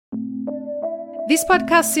This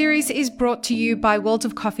podcast series is brought to you by World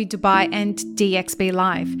of Coffee Dubai and DXB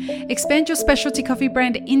Live. Expand your specialty coffee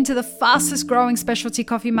brand into the fastest growing specialty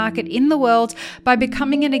coffee market in the world by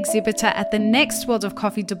becoming an exhibitor at the next World of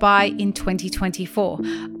Coffee Dubai in 2024.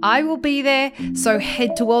 I will be there, so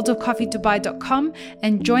head to worldofcoffeedubai.com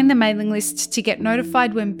and join the mailing list to get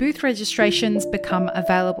notified when booth registrations become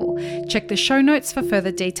available. Check the show notes for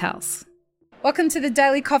further details. Welcome to the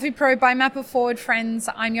Daily Coffee Pro by Mapper Forward, friends.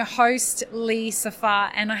 I'm your host, Lee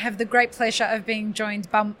Safar, and I have the great pleasure of being joined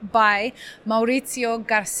by Mauricio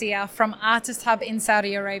Garcia from Artist Hub in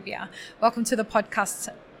Saudi Arabia. Welcome to the podcast,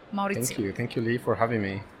 Mauricio. Thank you, Lee, for having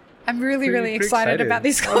me. I'm really excited about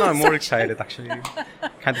this conversation. I'm more excited, actually.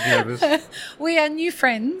 Kind of nervous. We are new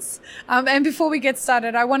friends. And before we get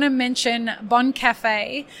started, I want to mention Bon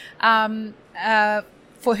Cafe,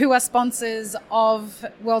 for who are sponsors of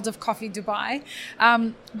World of Coffee Dubai.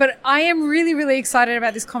 But I am really excited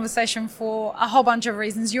about this conversation for a whole bunch of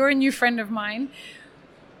reasons. You're a new friend of mine.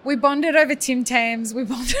 We bonded over Tim Tams. We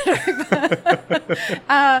bonded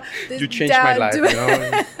over... you changed my life, you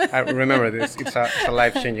know. I remember this. It's a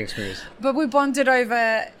life-changing experience. But we bonded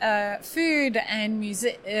over food and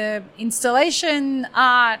music, installation,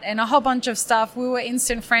 art, and a whole bunch of stuff. We were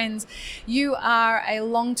instant friends. You are a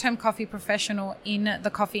long-term coffee professional in the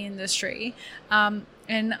coffee industry. And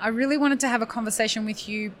I really wanted to have a conversation with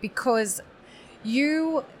you because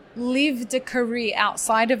you lived a career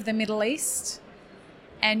outside of the Middle East.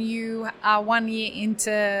 And you are 1 year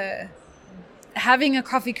into having a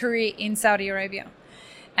coffee career in Saudi Arabia.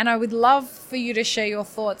 And I would love for you to share your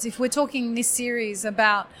thoughts. If we're talking in this series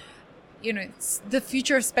about, you know, the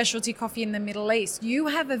future of specialty coffee in the Middle East, you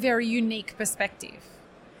have a very unique perspective.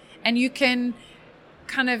 And you can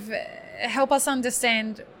kind of help us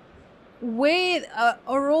understand where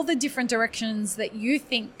are all the different directions that you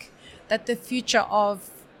think that the future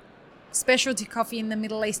of specialty coffee in the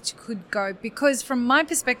Middle East could go, because from my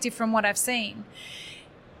perspective, from what I've seen,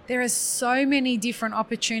 there are so many different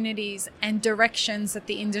opportunities and directions that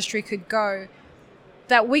the industry could go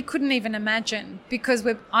that we couldn't even imagine, because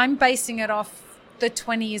I'm basing it off the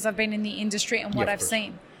 20 years I've been in the industry and what I've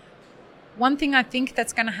seen. One thing I think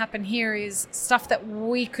that's going to happen here is stuff that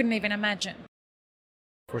we couldn't even imagine.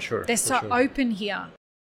 For sure. They're so open here.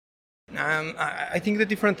 I think the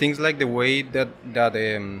different things, like the way that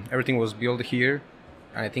everything was built here,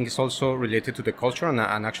 I think it's also related to the culture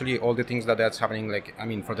and actually all the things that's happening. Like, I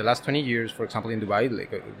mean, for the last 20 years, for example, in Dubai,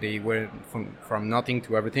 like they were from nothing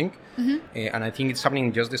to everything. Mm-hmm. And I think it's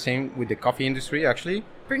happening just the same with the coffee industry, actually.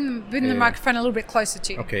 Bring the microphone a little bit closer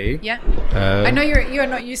to you. Okay. Yeah. I know you're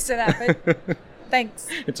not used to that, but thanks.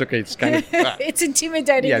 It's okay. It's kind of... It's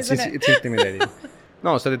intimidating, isn't it? It's intimidating.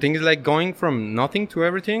 No, so the thing is like going from nothing to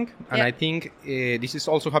everything. And I think this is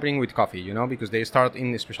also happening with coffee, you know, because they start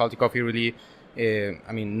in specialty coffee really,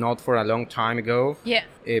 I mean, not for a long time ago. Yeah.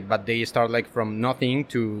 But they start like from nothing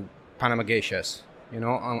to Panama geishas, you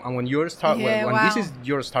know, and when you're when this is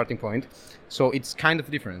your starting point, so it's kind of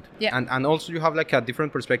different. Yeah. And also you have like a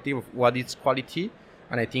different perspective of what is quality.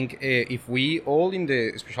 And I think if we all in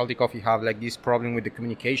the specialty coffee have like this problem with the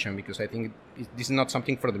communication, because I think this is not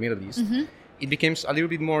something for the Middle East. Mm-hmm. It becomes a little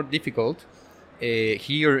bit more difficult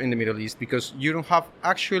here in the Middle East because you don't have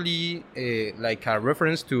actually like a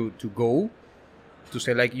reference to go to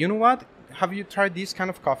say like, you know what, have you tried these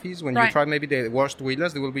kind of coffees? When you try maybe the washed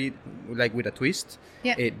wheelers, they will be like with a twist.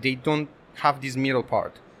 Yeah. They don't have this middle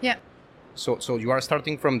part. Yeah. So you are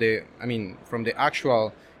starting from the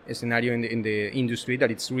actual scenario in the industry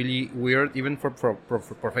that it's really weird, even for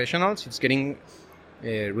professionals. It's getting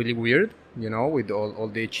really weird, you know, with all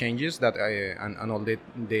the changes that and all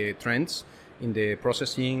the trends in the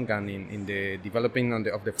processing and in the developing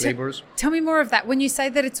of the flavors. Tell me more of that. When you say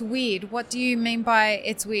that it's weird, what do you mean by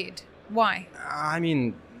it's weird? Why? I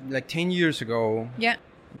mean, like 10 years ago,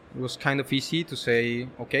 it was kind of easy to say,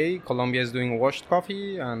 okay, Colombia is doing washed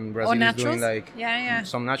coffee and Brazil is doing like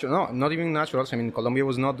some natural. No, not even naturals. I mean, Colombia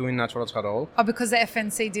was not doing naturals at all. Oh, but the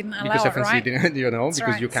FNC didn't allow because it, FNC right? didn't, you know, That's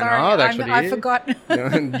because right. you cannot actually. I forgot.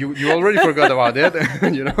 You already forgot about it,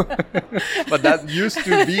 you know. But that used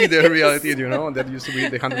to be the reality, you know. That used to be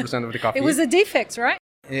the 100% of the coffee. It was a defect, right?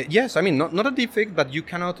 Yes, I mean, not a defect, but you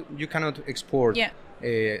cannot export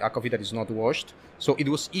a coffee that is not washed. So it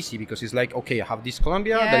was easy because it's like, okay, I have this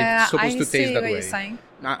Colombia that it's supposed to taste that way. You're saying.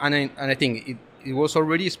 And I think it was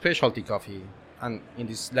already specialty coffee, and in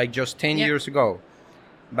this like just 10 years ago.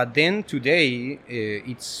 But then today,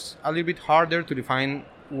 it's a little bit harder to define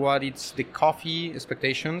what it's the coffee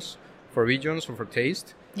expectations for regions or for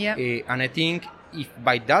taste. Yeah. And I think if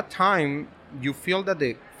by that time you feel that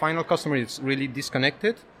the final customer is really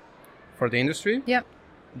disconnected for the industry,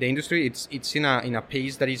 the industry, it's in a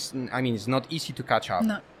pace that is, I mean, it's not easy to catch up.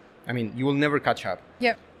 No. I mean, you will never catch up.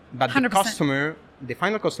 Yep. But 100%. the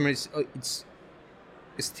final customer is it's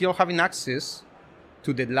still having access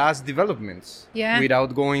to the last developments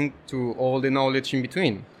without going to all the knowledge in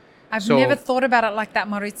between. I've never thought about it like that,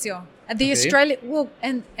 Mauricio. The Australian, well,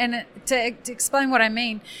 and to explain what I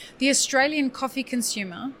mean, the Australian coffee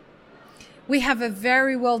consumer, we have a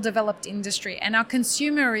very well developed industry, and our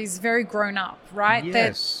consumer is very grown up, right?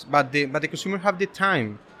 Yes, but the consumer have the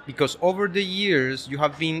time, because over the years you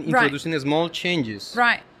have been introducing small changes.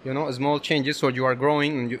 Right. You know, small changes, so you are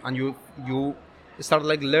growing, and you start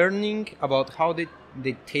like learning about how the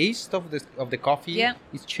taste of the coffee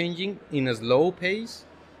is changing in a slow pace,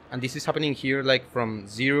 and this is happening here like from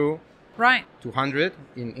 0 to 100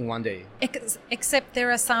 in one day. Except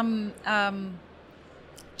there are some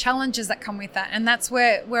challenges that come with that, and that's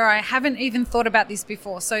where I haven't even thought about this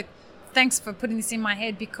before. So thanks for putting this in my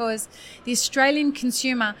head, because the Australian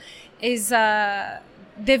consumer is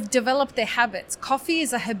they've developed their habits. Coffee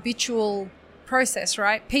is a habitual process,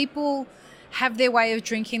 right? People have their way of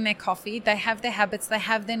drinking their coffee. They have their habits. They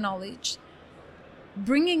have their knowledge.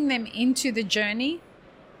 Bringing them into the journey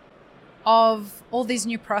of all these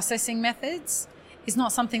new processing methods is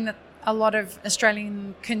not something that a lot of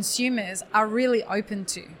Australian consumers are really open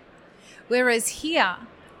to. Whereas here,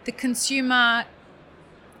 the consumer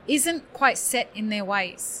isn't quite set in their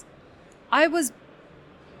ways. I was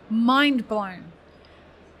mind blown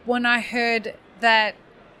when I heard that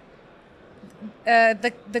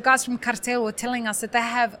the guys from Cartel were telling us that they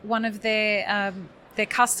have one of their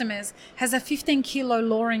customers has a 15-kilo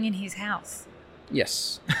loring in his house.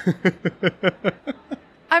 Yes.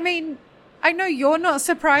 I mean, I know you're not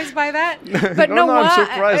surprised by that, but no, I'm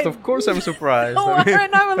surprised. Of course I'm surprised.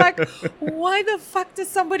 And I was like, why the fuck does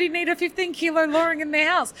somebody need a 15-kilo loring in their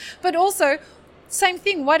house? But also, same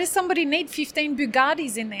thing, why does somebody need 15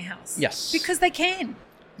 Bugattis in their house? Yes. Because they can.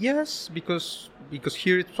 Yes, because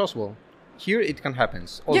here it's possible. Here it can happen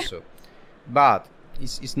also. But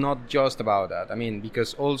it's not just about that. I mean,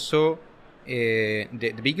 because also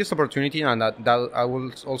the biggest opportunity, and that I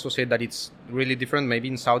will also say that it's really different maybe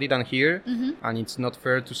in Saudi than here, and it's not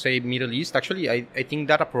fair to say Middle East. Actually, I think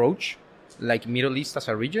that approach, like Middle East as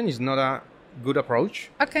a region, is not a good approach.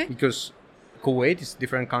 Okay. Because Kuwait is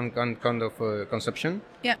different kind of conception.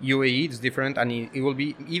 Yeah. UAE is different, and it will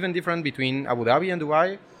be even different between Abu Dhabi and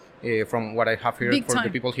Dubai. From what I have heard Big for time.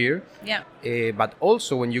 the people here. Yeah. But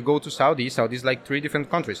also when you go to Saudi is like 3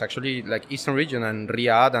 different countries. Actually, like Eastern region and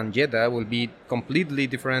Riyadh and Jeddah will be completely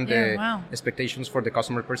different expectations for the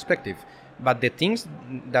customer perspective. But the things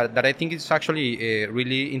that I think is actually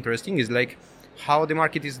really interesting is like how the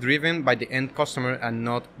market is driven by the end customer and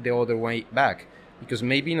not the other way back. Because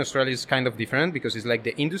maybe in Australia it's kind of different, because it's like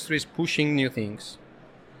the industry is pushing new things.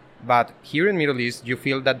 But here in Middle East, you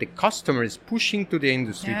feel that the customer is pushing to the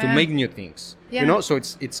industry to make new things. Yeah. You know, so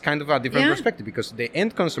it's kind of a different perspective, because the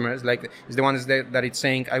end consumer is the one that it's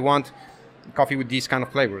saying, I want coffee with this kind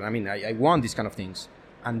of flavor. I mean, I want these kind of things.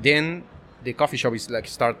 And then the coffee shop is like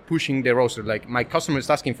start pushing the roaster, like my customer is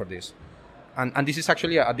asking for this. And this is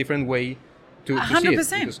actually a different way to see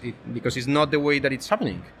it, because it's not the way that it's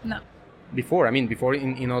happening. No. Before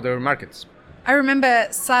in other markets. I remember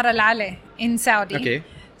Sara Lale in Saudi. Okay.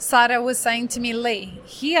 Sara was saying to me, Lee,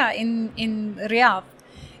 here in Riyadh,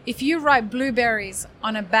 if you write blueberries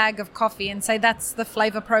on a bag of coffee and say that's the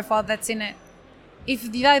flavor profile that's in it,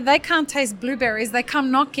 if they can't taste blueberries, they come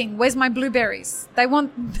knocking, where's my blueberries? They want,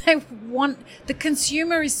 the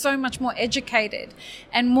consumer is so much more educated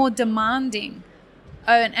and more demanding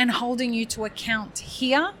and holding you to account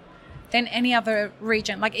here than any other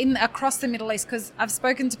region, like across the Middle East. Because I've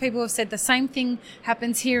spoken to people who have said the same thing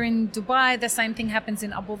happens here in Dubai, the same thing happens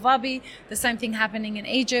in Abu Dhabi, the same thing happening in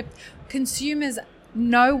Egypt. Consumers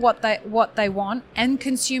know what they want, and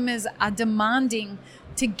consumers are demanding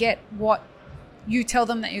to get what you tell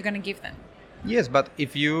them that you're going to give them. Yes, but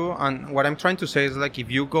if you, and what I'm trying to say is like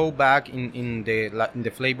if you go back in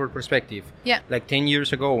the flavor perspective, like 10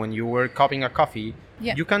 years ago when you were cupping a coffee,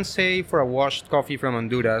 you can say for a washed coffee from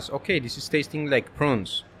Honduras, okay, this is tasting like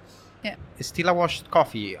prunes. Yeah, it's still a washed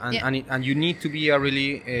coffee, and you need to be a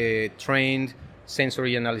really trained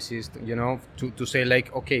sensory analyst, you know, to say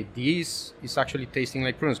like, okay, this is actually tasting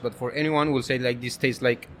like prunes, but for anyone who will say like this tastes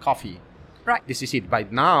like coffee. Right. This is it.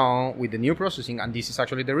 But now, with the new processing, and this is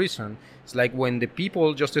actually the reason, it's like when the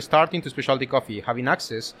people just starting to specialty coffee, having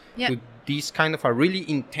access to these kind of a really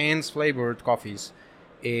intense flavored coffees,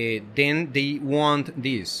 then they want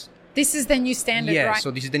this. This is the new standard, right? Yes, so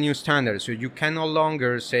this is the new standard. So you can no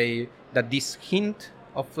longer say that this hint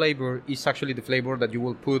of flavor is actually the flavor that you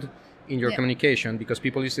will put in your communication because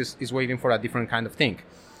people is waiting for a different kind of thing.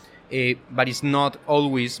 But it's not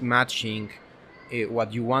always matching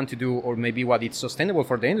what you want to do or maybe what is sustainable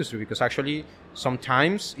for the industry, because actually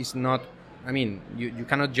sometimes it's not, I mean, you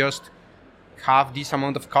cannot just have this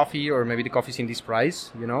amount of coffee or maybe the coffee is in this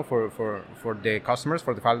price, you know, for the customers,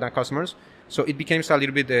 for the final customers. So it becomes a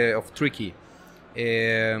little bit of tricky.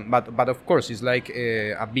 But of course it's like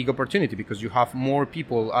a big opportunity because you have more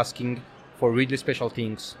people asking for really special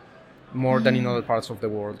things more than in other parts of the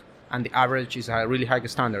world, and the average is a really high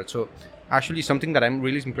standard. So actually something that I'm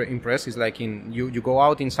really impressed is like you go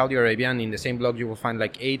out in Saudi Arabia and in the same block you will find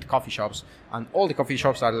like 8 coffee shops, and all the coffee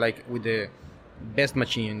shops are like with the best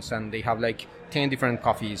machines, and they have like 10 different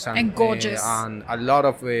coffees and gorgeous and a lot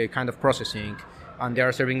of kind of processing, and they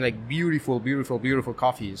are serving like beautiful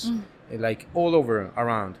coffees like all over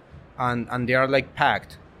around, and they are like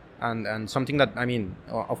packed, and something that, I mean,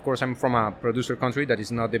 of course I'm from a producer country, that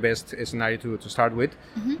is not the best scenario to start with,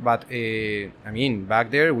 but I mean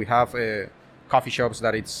back there we have coffee shops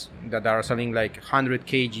that are selling like 100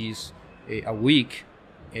 kgs a week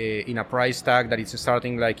in a price tag that is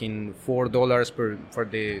starting like in $4 for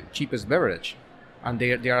the cheapest beverage. And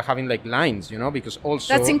they are having like lines, you know, because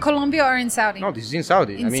also... That's in Colombia or in Saudi? No, this is in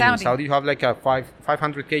Saudi. In Saudi you have like a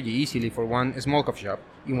 500 kg easily for one small coffee shop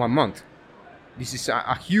in 1 month. This is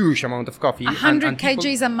a huge amount of coffee. 100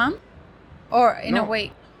 kgs a month? Or in a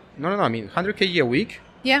week? No, I mean 100 kg a week.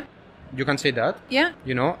 Yeah. You can say that. Yeah.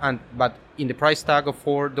 You know, but in the price tag of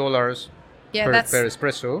 $4 per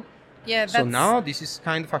espresso. Yeah, so now this is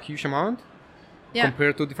kind of a huge amount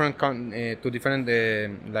compared to different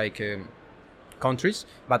countries,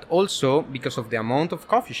 but also because of the amount of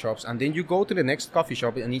coffee shops, and then you go to the next coffee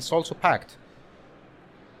shop and it's also packed.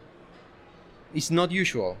 It's not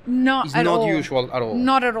usual. Not at all.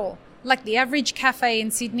 Not at all. Like the average cafe in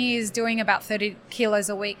Sydney is doing about 30 kilos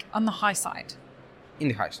a week on the high side. In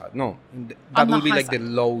the high side, no. That will be like the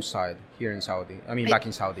low side here in Saudi. I mean, back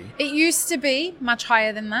in Saudi. It used to be much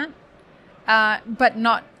higher than that, but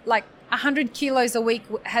not like 100 kilos a week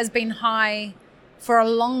has been high for a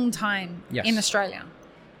long time in Australia.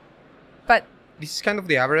 But this is kind of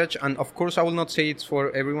the average, and of course I will not say it's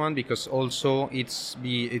for everyone, because also it's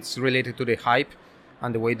related to the hype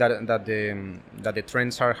and the way that the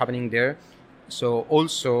trends are happening there. So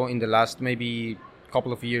also in the last maybe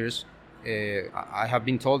couple of years, I have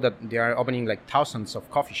been told that they are opening like thousands of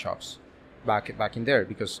coffee shops back in there,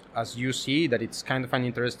 because as you see that it's kind of an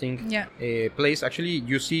interesting place. Actually,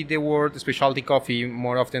 you see the word specialty coffee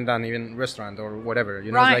more often than even restaurant or whatever,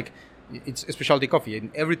 you know. It's like it's a specialty coffee, and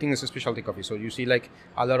everything is a specialty coffee. So you see like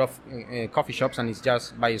a lot of coffee shops, and it's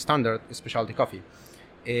just by standard specialty coffee,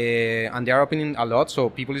 and they are opening a lot. So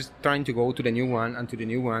people is trying to go to the new one and to the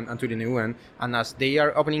new one and to the new one, and as they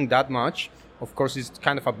are opening that much, of course it's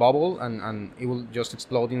kind of a bubble, and it will just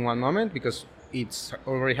explode in one moment, because it's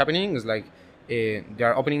already happening. It's like they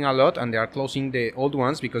are opening a lot and they are closing the old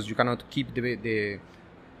ones, because you cannot keep the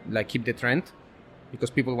trend, because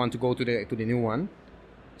people want to go to the new one.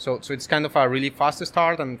 So it's kind of a really fast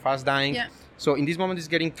start and fast dying. Yeah. So in this moment it's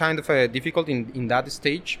getting kind of difficult in that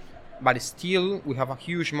stage, but still we have a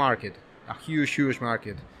huge market, and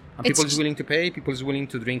people is willing to pay, people is willing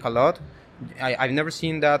to drink a lot. I've never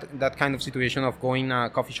seen that kind of situation of going to a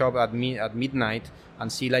coffee shop at midnight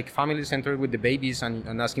and see like family center with the babies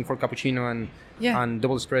and asking for cappuccino and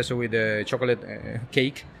double espresso with a chocolate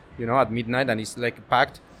cake, you know, at midnight, and it's like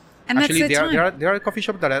packed. And actually, there are coffee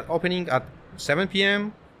shops that are opening at 7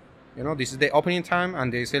 p.m. You know, this is the opening time,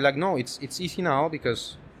 and they say like, no, it's easy now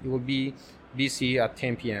because it will be busy at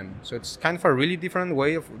 10 p.m. So it's kind of a really different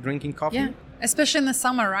way of drinking coffee. Yeah, especially in the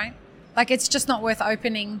summer, right? Like it's just not worth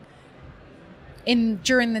opening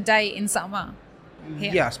during the day in summer.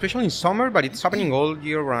 Yeah, especially in summer, but it's happening all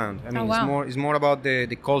year round. I mean, it's more about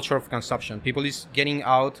the culture of consumption. People is getting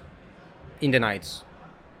out in the nights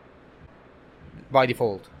by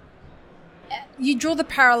default. You draw the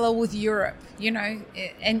parallel with Europe, you know,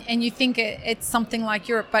 and you think it's something like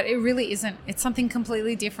Europe, but it really isn't. It's something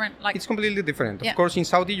completely different. Like it's completely different. Of course, in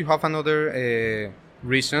Saudi you have another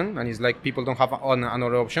reason, and it's like people don't have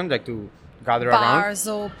another option like to gather around. Bars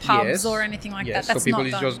or pubs or anything like that. That's so people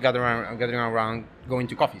is just gathering around, going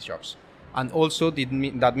to coffee shops. And also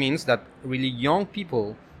that means that really young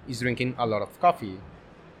people is drinking a lot of coffee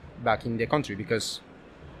back in the country, because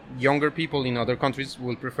younger people in other countries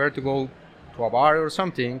will prefer to go to a bar or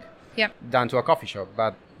something than to a coffee shop.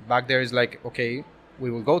 But back there is like, okay, we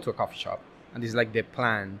will go to a coffee shop, and it's like the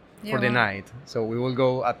plan for the night. So we will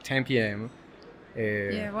go at 10 p.m.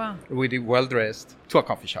 With well dressed to a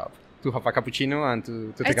coffee shop to have a cappuccino and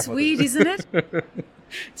to take a photo. It's weird, isn't it?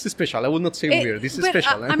 It's special. I would not say weird. This is But,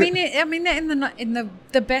 special. I mean in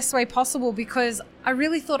the best way possible, because I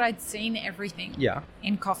really thought I'd seen everything Yeah.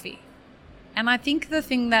 in coffee. And I think the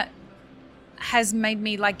thing that has made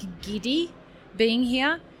me like giddy being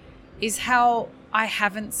here is how I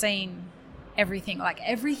haven't seen everything. Like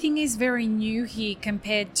everything is very new here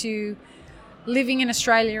compared to living in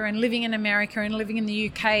Australia and living in America and living in the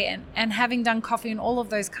UK and having done coffee in all of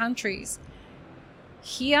those countries.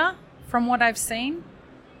 Here, from what I've seen,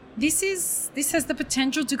 this has the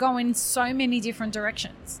potential to go in so many different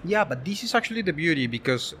directions. Yeah, but this is actually the beauty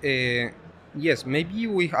because, yes,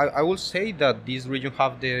 maybe I will say that this region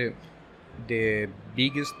have the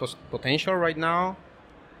biggest potential right now.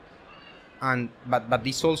 But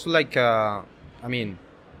this also like, I mean,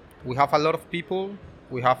 we have a lot of people.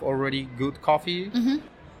 We have already good coffee.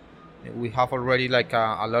 Mm-hmm. We have already like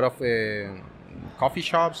a lot of coffee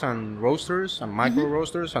shops and roasters and micro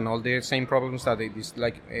roasters and all the same problems that it is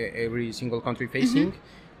like every single country facing.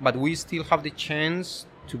 But we still have the chance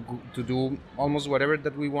to do almost whatever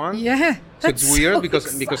that we want. Yeah, So it's weird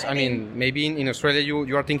because exciting. I mean, maybe in Australia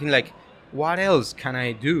you are thinking like, what else can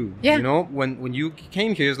I do? Yeah. You know, when you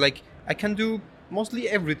came here, it's like I can do mostly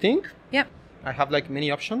everything. Yep. I have like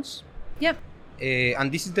many options. Yep.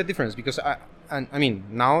 And this is the difference because I mean,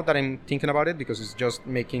 now that I'm thinking about it, because it's just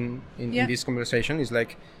making in this conversation, is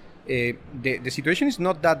like the situation is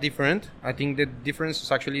not that different. I think the difference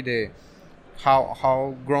is actually the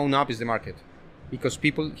how grown up is the market, because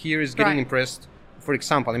people here is getting impressed. For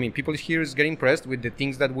example, I mean, people here is getting impressed with the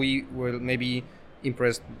things that we were maybe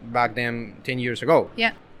impressed back then 10 years ago.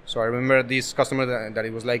 Yeah. So I remember this customer that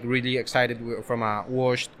it was like really excited from a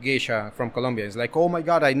washed geisha from Colombia. It's like, oh my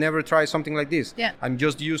God, I never tried something like this. Yeah. I'm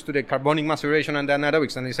just used to the carbonic maceration and the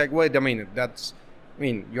anaerobics. And it's like, wait a minute,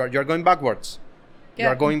 you're going backwards. Yeah.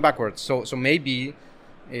 You are going backwards. So maybe,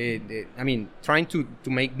 I mean, trying to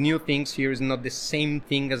make new things here is not the same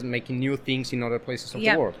thing as making new things in other places of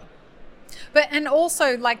the world. But, and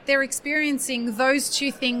also like they're experiencing those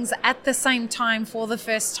two things at the same time for the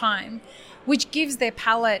first time, which gives their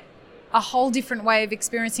palate a whole different way of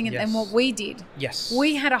experiencing it than what we did. Yes.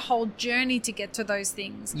 We had a whole journey to get to those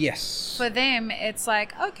things. Yes. For them, it's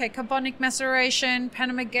like, okay, carbonic maceration,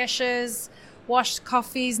 Panama geishas, washed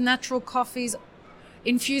coffees, natural coffees,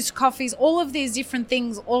 infused coffees, all of these different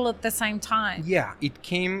things all at the same time. Yeah, it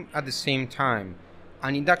came at the same time.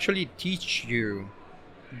 And it actually teaches you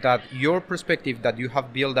that your perspective that you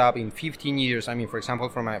have built up in 15 years, I mean, for example,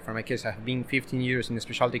 for my case, I have been 15 years in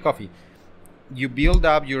specialty coffee. You build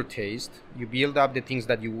up your taste, you build up the things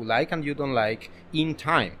that you like and you don't like in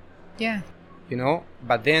time. Yeah. You know,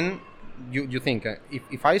 but then you think,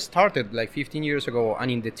 if I started like 15 years ago and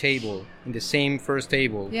in the same first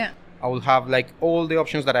table, I will have like all the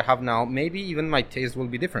options that I have now. Maybe even my taste will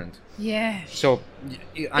be different. Yeah. So,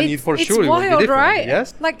 and it's for sure wild, it will be different. right?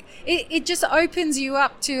 Yes. Like it just opens you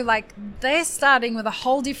up to like they're starting with a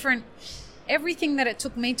whole different everything that it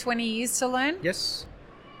took me 20 years to learn. Yes.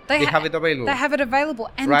 They have it available. They have it available,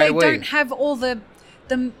 and right they away. don't have all the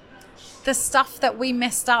stuff that we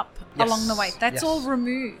messed up along the way. That's all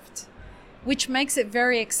removed, which makes it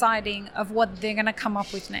very exciting of what they're going to come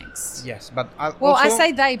up with next. Yes, but I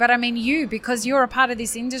say they, but I mean you, because you're a part of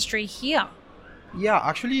this industry here. Yeah,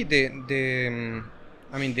 actually, the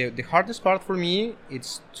hardest part for me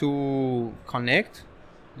is to connect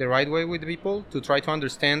the right way with the people, to try to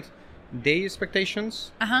understand their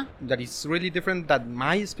expectations. That is really different than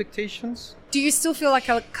my expectations. Do you still feel like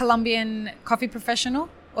a Colombian coffee professional,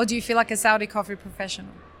 or do you feel like a Saudi coffee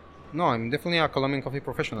professional? No, I'm definitely a Colombian coffee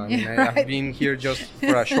professional. I mean, I've been here just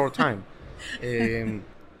for a short time.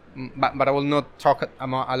 But I will not talk a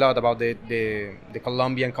lot about the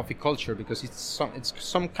Colombian coffee culture, because it's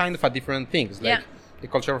some kind of a different thing. It's like the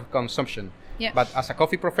culture of consumption. Yeah. But as a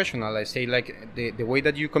coffee professional, I say like the way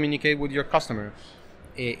that you communicate with your customer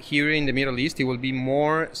here in the Middle East, it will be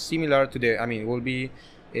more similar to it will be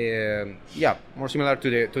more similar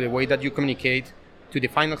to the way that you communicate to the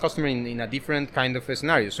final customer in a different kind of a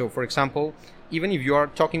scenario. So, for example, even if you are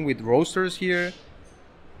talking with roasters here,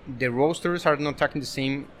 the roasters are not talking the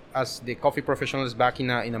same as the coffee professionals back in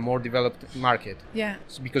a more developed market. Yeah.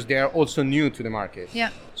 Because they are also new to the market. Yeah.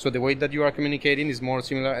 So the way that you are communicating is more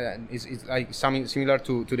similar, is like something similar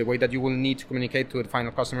to the way that you will need to communicate to the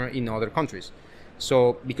final customer in other countries.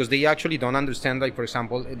 So because they actually don't understand, like for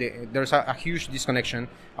example, there's a huge disconnection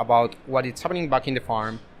about what is happening back in the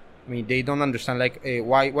farm. I mean, they don't understand like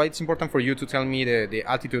why it's important for you to tell me the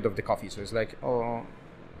altitude of the coffee. So it's like,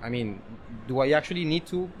 do I actually need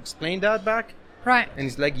to explain that back? Right. And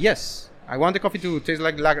it's like, yes, I want the coffee to taste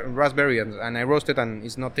like raspberry, and I roast it and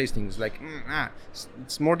it's not tasting. It's like,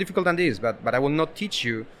 it's more difficult than this, but I will not teach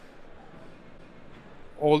you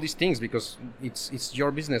all these things because it's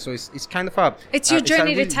your business. So it's kind of a... It's your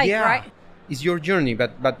journey to take, right? It's your journey,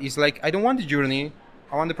 but it's like, I don't want the journey.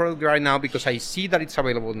 I want the product right now because I see that it's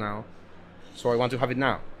available now. So I want to have it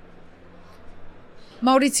now.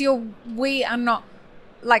 Mauricio, we are not...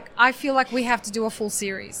 Like, I feel like we have to do a full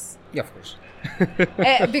series. Yeah, of course.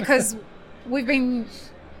 Because we've been...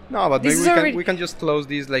 No, but maybe we can just close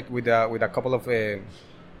this like with a couple of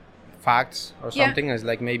facts or something. It's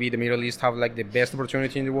like maybe the Middle East have like the best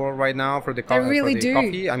opportunity in the world right now for the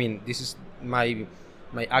coffee. I mean, this is my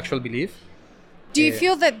actual belief. Do you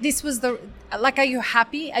feel that this was like, are you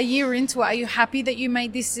happy a year into it? Are you happy that you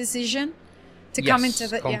made this decision to come into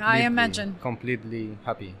the... Yeah, I imagine. Completely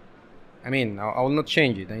happy. I mean, I will not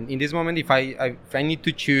change it. In this moment, if I need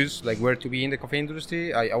to choose like where to be in the coffee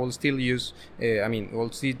industry, I will still choose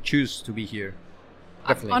to be here.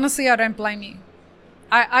 Definitely. Honestly, I don't blame you.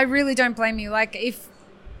 I really don't blame you. Like if,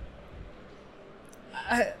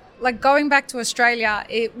 like going back to Australia,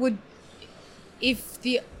 it would,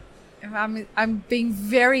 I'm being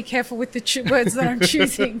very careful with the words that I'm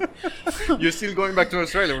choosing. You're still going back to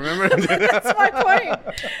Australia, remember? That's my point.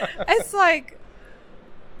 It's like,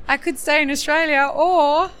 I could stay in Australia,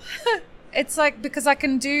 or it's like, because I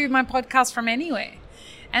can do my podcast from anywhere.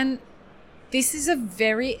 And this is a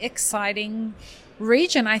very exciting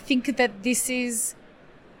region. I think that this is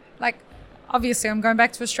like, obviously I'm going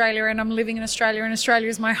back to Australia and I'm living in Australia and Australia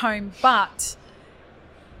is my home. But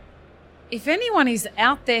if anyone is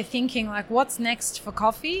out there thinking like, what's next for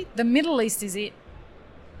coffee? The Middle East is it.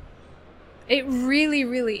 It really,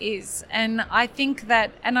 really is. And I think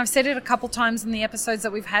that, and I've said it a couple times in the episodes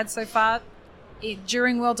that we've had so far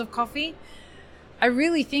during World of Coffee, I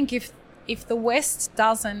really think if the West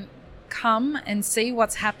doesn't come and see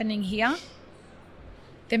what's happening here,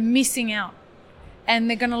 they're missing out. And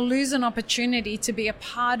they're going to lose an opportunity to be a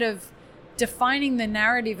part of defining the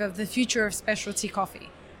narrative of the future of specialty coffee.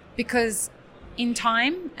 Because in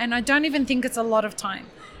time, and I don't even think it's a lot of time,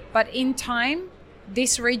 but in time,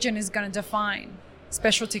 this region is going to define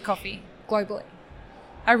specialty coffee globally.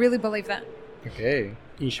 I really believe that. Okay,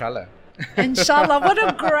 inshallah. Inshallah. What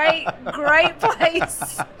a great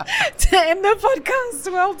place to end the podcast.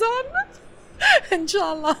 Well done.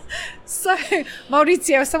 Inshallah. So,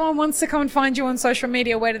 Mauricio, if someone wants to come and find you on social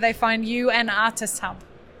media, where do they find you and Artist Hub?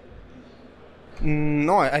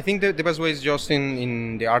 No, I think the best way is just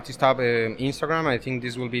in the Artist Hub Instagram. I think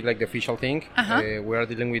this will be like the official thing. We are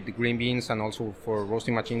dealing with the green beans and also for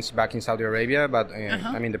roasting machines back in Saudi Arabia. But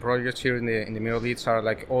I mean, the projects here in the Middle East are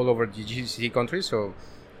like all over the GCC countries. So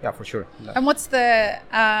yeah, for sure. And what's the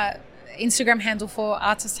Instagram handle for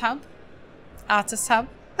Artist Hub? Artist Hub?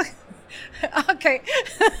 Okay.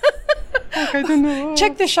 I don't know.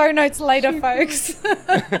 Check the show notes later, folks.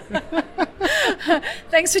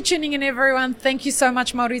 Thanks for tuning in, everyone. Thank you so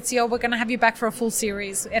much, Mauricio. We're going to have you back for a full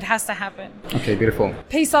series. It has to happen. Okay, beautiful.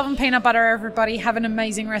 Peace, love, and peanut butter, everybody. Have an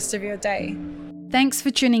amazing rest of your day. Thanks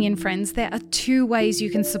for tuning in, friends. There are 2 ways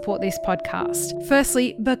you can support this podcast.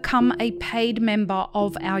 Firstly, become a paid member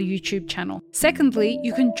of our YouTube channel. Secondly,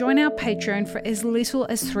 you can join our Patreon for as little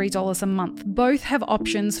as $3 a month. Both have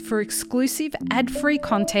options for exclusive ad-free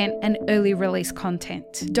content and early release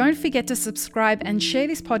content. Don't forget to subscribe and share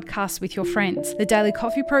this podcast with your friends. The Daily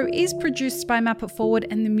Coffee Pro is produced by Map It Forward,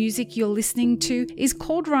 and the music you're listening to is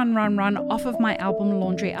called Run Run Run off of my album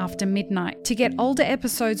Laundry After Midnight. To get older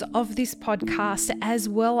episodes of this podcast as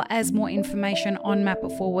well as more information on Map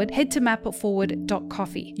It Forward, head to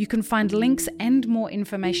mapitforward.coffee. You can find links and more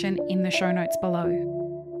information in the show notes below.